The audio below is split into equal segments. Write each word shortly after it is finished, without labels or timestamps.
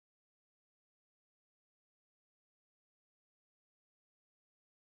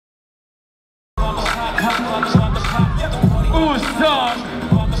Woosung.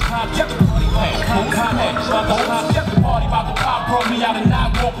 Party about the pop, broke me out and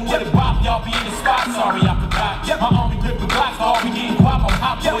not walking with a bop. Y'all be in the spot, sorry I forgot. My army grip with Glocks, all we getting guap. I'm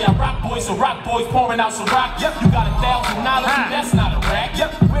hot boy, I rock boys, so rock boys pouring out some rock. You got $1,000, that's not a rack.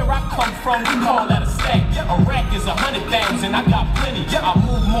 Where I come from, we call that a stack. A rack is 100,000, I got plenty. I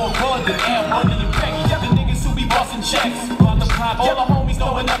move more blood than Al Bundy and Peggy. The niggas who be busting checks. All the homies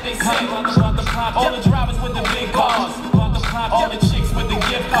throwing up they set. All the drivers with the big cars. All the chicks with the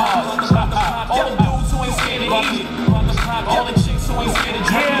gift cards. All the dudes who ain't scared to eat it. All the chicks who ain't scared to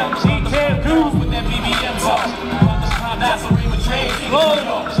drink. Girls with that BBM talk. That's a real dream. Party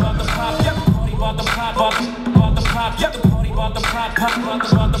about the pop, party about the pop, party about the pop, party about the pop, party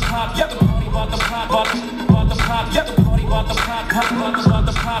about the pop, party about the pop, party about the pop, party about the pop, party about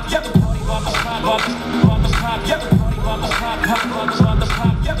the pop, party about the pop, party about the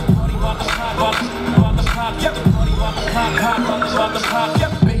pop, party about the pop, party about the pop, party about the pop, party about the pop,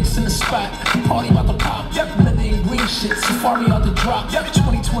 bass in the spot, party about the pop, leather and green shit, safari out the drop,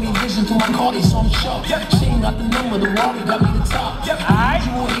 20/20 vision through my Cardi, so I'm sharp. She ain't got the number, the Wally got me the top. You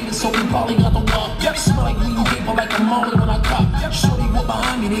won't hate it, so we probably got the walk. Smell like lean paper like a molly when I cop. Shorty walk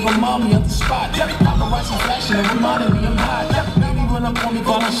behind me, they gon' mob me at the spot. Paparazzi flashing and reminding me I'm hot. Baby run up on me,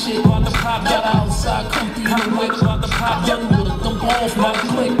 cause my shit on the pop. Got outside, come through the whip. Young with a dump off my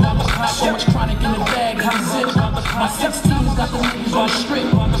click. So much chronic in the bag, I zip. My 16's got the niggas on the strip.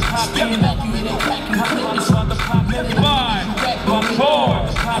 Stand back, you hit it, crack and click. It's on the pop. 5, 4,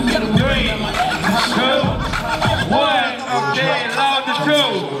 3, 2, 1. Okay, loud the two.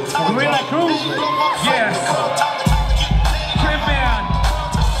 Gorilla Crew? Yes. Kimil.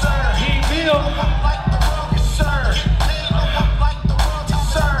 Kimil.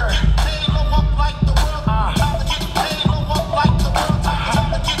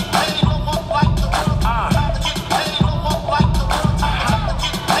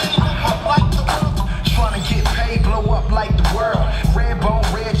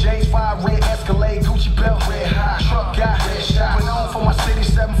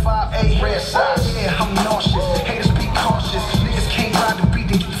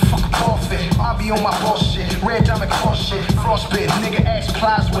 On my bullshit, red diamond cross shit, frostbit, nigga ask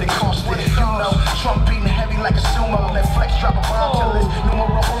plies what it cost it. You know, Trump beating heavy like a sumo. Let Flex drop a bomb till it's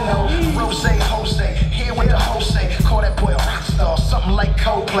numero uno. Rose, Jose, here with the Jose. Call that boy a rock star, something like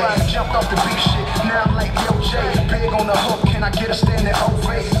Coldplay. Jumped off the beat shit, now I'm like Yo J. Big on the hook, can I get a standing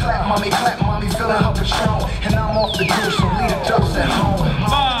ovation? Clap mommy, feeling her Patron. And I'm off the goose, so leave the ducks at home.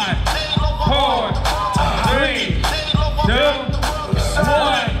 5, 4, 3, 2,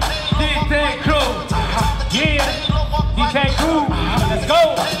 1. Yeah, DJ Crew, let's go.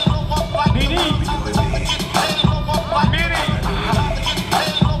 Mini.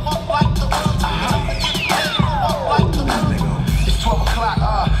 It's 12 o'clock,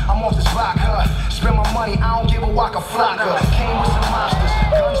 I'm off this block, spend my money, I don't give a waka flocka. Came with some monsters,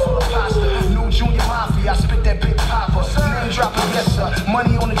 guns full of pasta. New Junior Mafia, I spit that big popper. Name dropping, yes sir,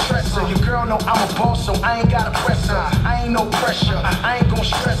 money on the dresser. Your girl know I'm a boss, so I ain't gotta press her. I ain't no pressure, I ain't gon'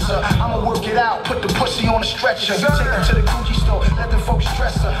 stress her. I'ma work it out, put the pussy on a stretcher. You take her to the Gucci store, let them folks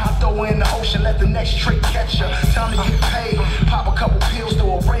stress her. I throw her in the ocean, let the next trick catch her. Time to get paid, pop a couple pills to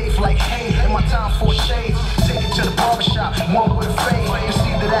a rave like hey. In my time for shades, take it to the barbershop, one with a fade. It's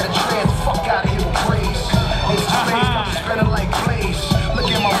either that or trans, fuck out of here with praise. It's space, I'm spinning like blaze. Look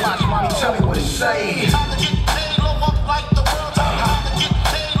at my watch, mommy, tell me what it say.